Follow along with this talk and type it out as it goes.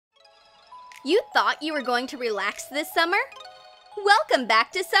You thought you were going to relax this summer? Welcome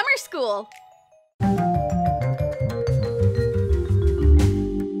back to summer school!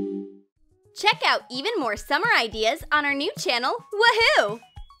 Check out even more summer ideas on our new channel, Woohoo!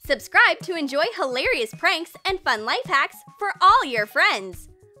 Subscribe to enjoy hilarious pranks and fun life hacks for all your friends.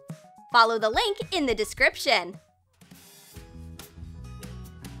 Follow the link in the description.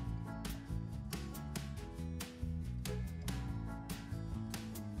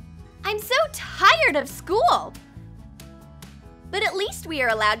 I'm so tired of school! But at least we are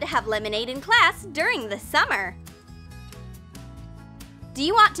allowed to have lemonade in class during the summer. Do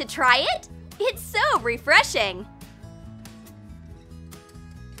you want to try it? It's so refreshing!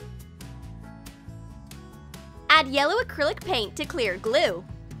 Add yellow acrylic paint to clear glue.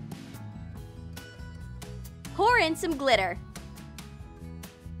 Pour in some glitter.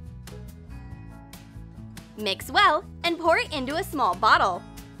 Mix well and pour it into a small bottle.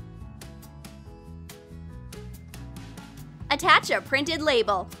 Attach a printed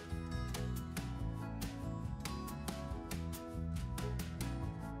label.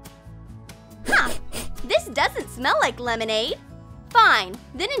 Huh, this doesn't smell like lemonade. Fine,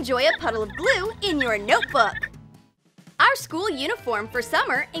 then enjoy a puddle of glue in your notebook. Our school uniform for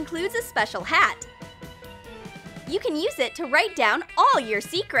summer includes a special hat. You can use it to write down all your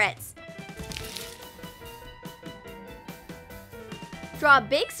secrets. Draw a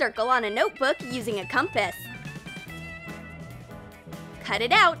big circle on a notebook using a compass. Cut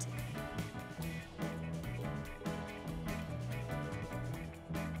it out.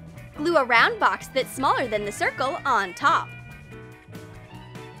 Glue a round box that's smaller than the circle on top.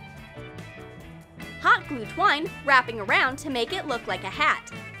 Hot glue twine wrapping around to make it look like a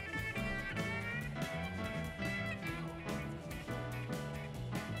hat.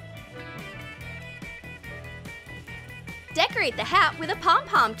 Decorate the hat with a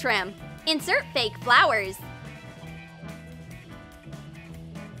pom-pom trim. Insert fake flowers.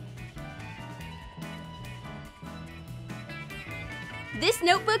 This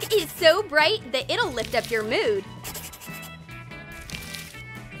notebook is so bright that it'll lift up your mood.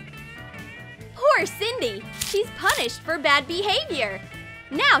 Poor Cindy! She's punished for bad behavior.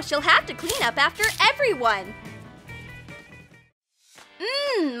 Now she'll have to clean up after everyone.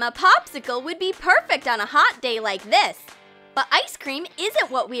 A popsicle would be perfect on a hot day like this. But ice cream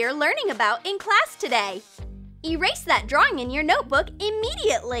isn't what we are learning about in class today. Erase that drawing in your notebook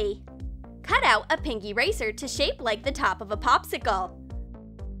immediately. Cut out a pink eraser to shape like the top of a popsicle.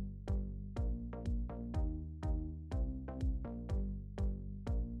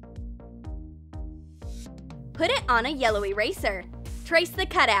 Put it on a yellow eraser. Trace the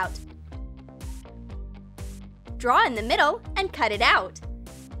cutout. Draw in the middle and cut it out.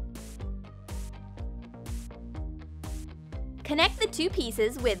 Connect the two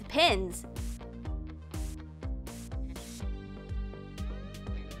pieces with pins.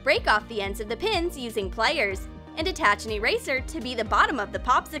 Break off the ends of the pins using pliers and attach an eraser to be the bottom of the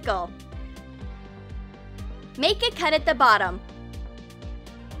popsicle. Make a cut at the bottom.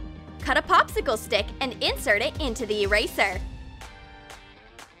 Cut a popsicle stick and insert it into the eraser.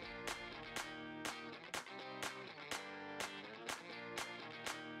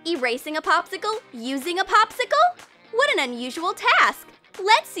 Erasing a popsicle using a popsicle? What an unusual task!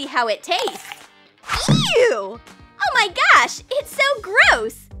 Let's see how it tastes. Ew! Oh my gosh, it's so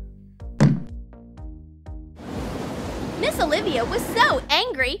gross! Miss Olivia was so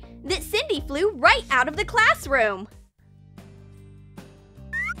angry that Cindy flew right out of the classroom.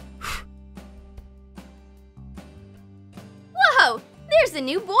 Whoa! There's a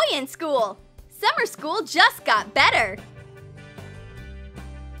new boy in school! Summer school just got better!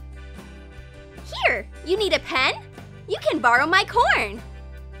 Here, you need a pen? You can borrow my corn!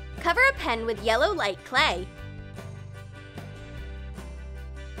 Cover a pen with yellow light clay.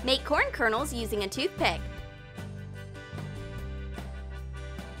 Make corn kernels using a toothpick.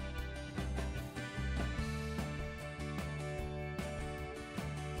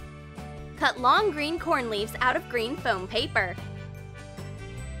 Cut long green corn leaves out of green foam paper.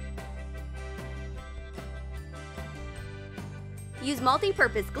 Use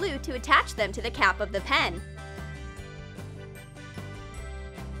multi-purpose glue to attach them to the cap of the pen.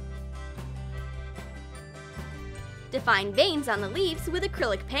 Define veins on the leaves with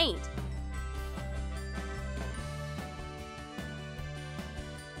acrylic paint.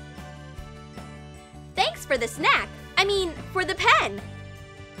 Thanks for the snack! I mean, for the pen!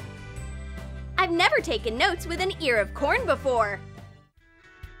 I've never taken notes with an ear of corn before.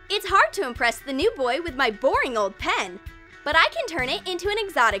 It's hard to impress the new boy with my boring old pen, but I can turn it into an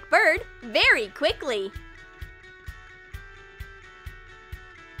exotic bird very quickly.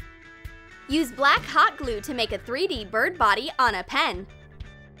 Use black hot glue to make a 3D bird body on a pen.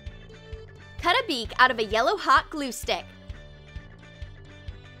 Cut a beak out of a yellow hot glue stick.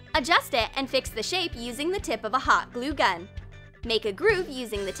 Adjust it and fix the shape using the tip of a hot glue gun. Make a groove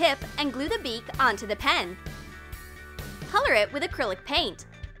using the tip and glue the beak onto the pen. Color it with acrylic paint.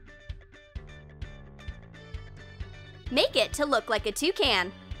 Make it to look like a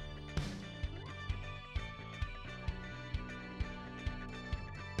toucan.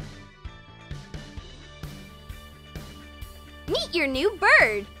 Meet your new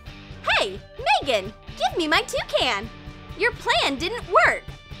bird! Hey, Megan, give me my toucan! Your plan didn't work!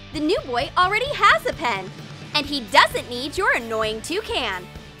 The new boy already has a pen, and he doesn't need your annoying toucan!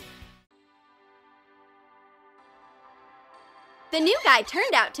 The new guy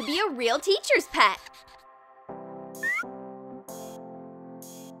turned out to be a real teacher's pet.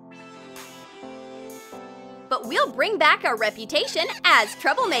 But we'll bring back our reputation as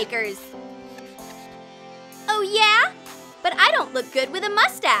troublemakers. Oh yeah? But I don't look good with a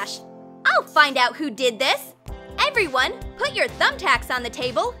mustache. I'll find out who did this. Everyone, put your thumbtacks on the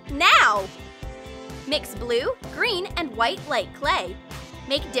table now. Mix blue, green, and white like clay.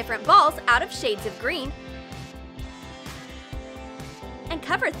 Make different balls out of shades of green and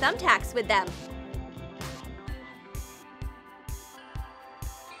cover thumbtacks with them.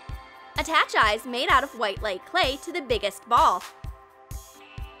 Attach eyes made out of white like clay to the biggest ball.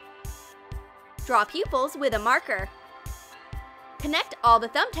 Draw pupils with a marker. Connect all the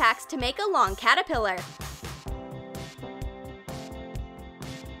thumbtacks to make a long caterpillar.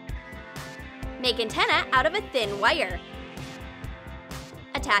 Make antenna out of a thin wire.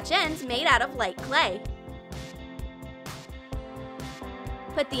 Attach ends made out of light clay.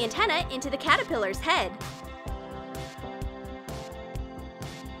 Put the antenna into the caterpillar's head.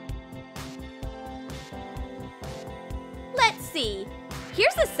 Let's see.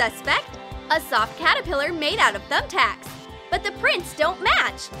 Here's a suspect. A soft caterpillar made out of thumbtacks. But the prints don't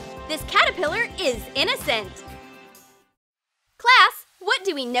match. This caterpillar is innocent. Class, what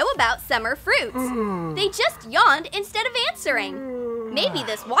do we know about summer fruits? They just yawned instead of answering. Maybe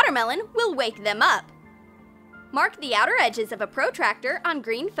this watermelon will wake them up. Mark the outer edges of a protractor on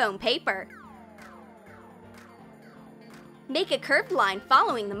green foam paper. Make a curved line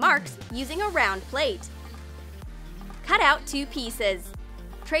following the marks using a round plate. Cut out 2 pieces.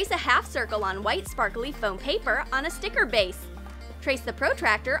 Trace a half circle on white sparkly foam paper on a sticker base. Trace the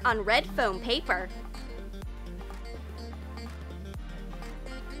protractor on red foam paper.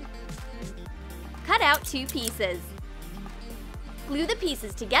 Cut out 2 pieces. Glue the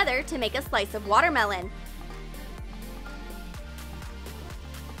pieces together to make a slice of watermelon.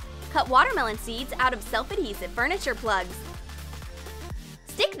 Cut watermelon seeds out of self-adhesive furniture plugs.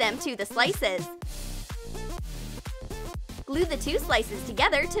 Stick them to the slices. Glue the 2 slices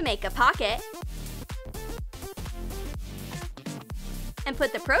together to make a pocket. And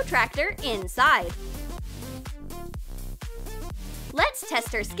put the protractor inside. Let's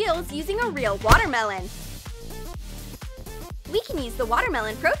test our skills using a real watermelon. We can use the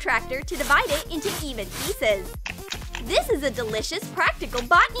watermelon protractor to divide it into even pieces. This is a delicious practical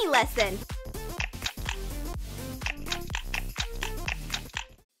botany lesson.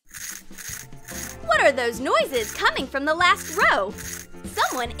 What are those noises coming from the last row?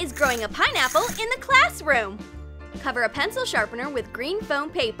 Someone is growing a pineapple in the classroom. Cover a pencil sharpener with green foam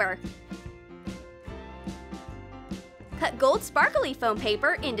paper. Cut gold sparkly foam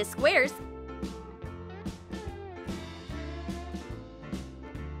paper into squares.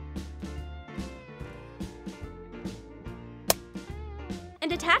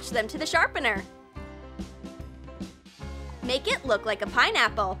 And attach them to the sharpener. Make it look like a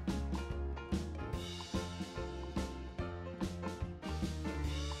pineapple.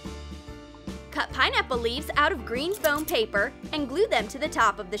 Cut pineapple leaves out of green foam paper and glue them to the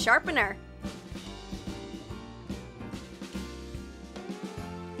top of the sharpener.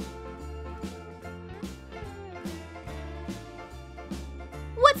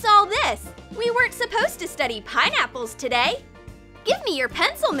 What's all this? We weren't supposed to study pineapples today. Give me your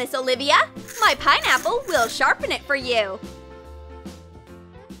pencil, Miss Olivia. My pineapple will sharpen it for you.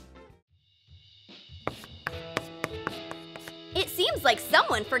 It seems like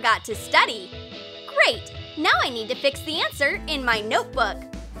someone forgot to study. Great! Now I need to fix the answer in my notebook.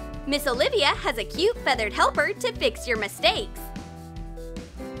 Miss Olivia has a cute feathered helper to fix your mistakes.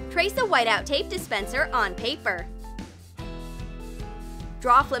 Trace a whiteout tape dispenser on paper.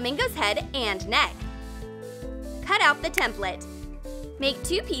 Draw a flamingo's head and neck. Cut out the template. Make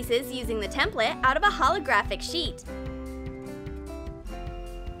 2 pieces using the template out of a holographic sheet.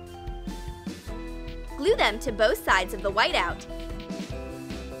 Glue them to both sides of the whiteout.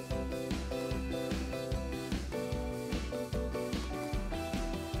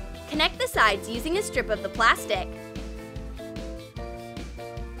 Connect the sides using a strip of the plastic.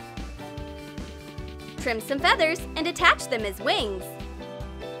 Trim some feathers and attach them as wings.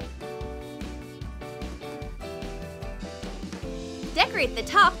 Decorate the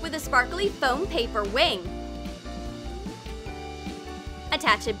top with a sparkly foam paper wing.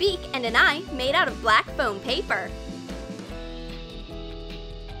 Attach a beak and an eye made out of black foam paper.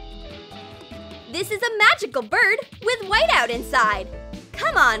 This is a magical bird with white-out inside.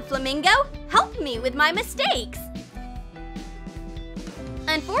 Come on, Flamingo, help me with my mistakes.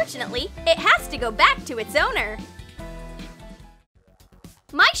 Unfortunately, it has to go back to its owner.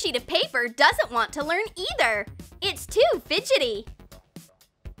 My sheet of paper doesn't want to learn either. It's too fidgety.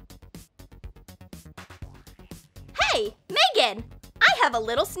 Hey, Megan! I have a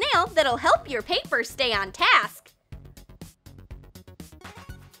little snail that'll help your paper stay on task.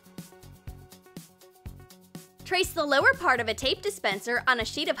 Trace the lower part of a tape dispenser on a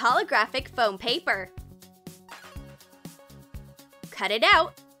sheet of holographic foam paper. Cut it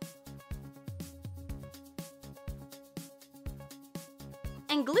out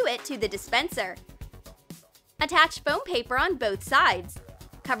and glue it to the dispenser. Attach foam paper on both sides.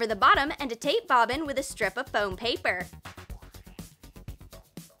 Cover the bottom and a tape bobbin with a strip of foam paper.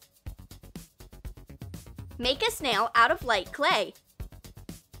 Make a snail out of light clay.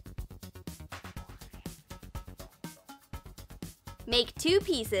 Make 2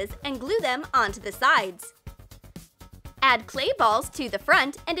 pieces and glue them onto the sides. Add clay balls to the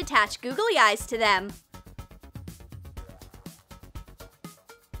front and attach googly eyes to them.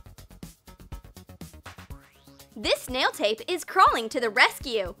 This snail tape is crawling to the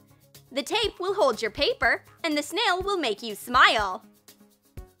rescue. The tape will hold your paper, and the snail will make you smile.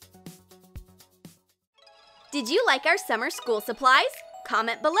 Did you like our summer school supplies?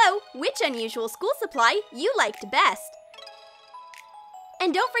 Comment below which unusual school supply you liked best.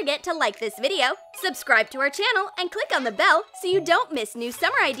 And don't forget to like this video, subscribe to our channel, and click on the bell so you don't miss new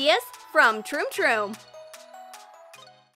summer ideas from Troom.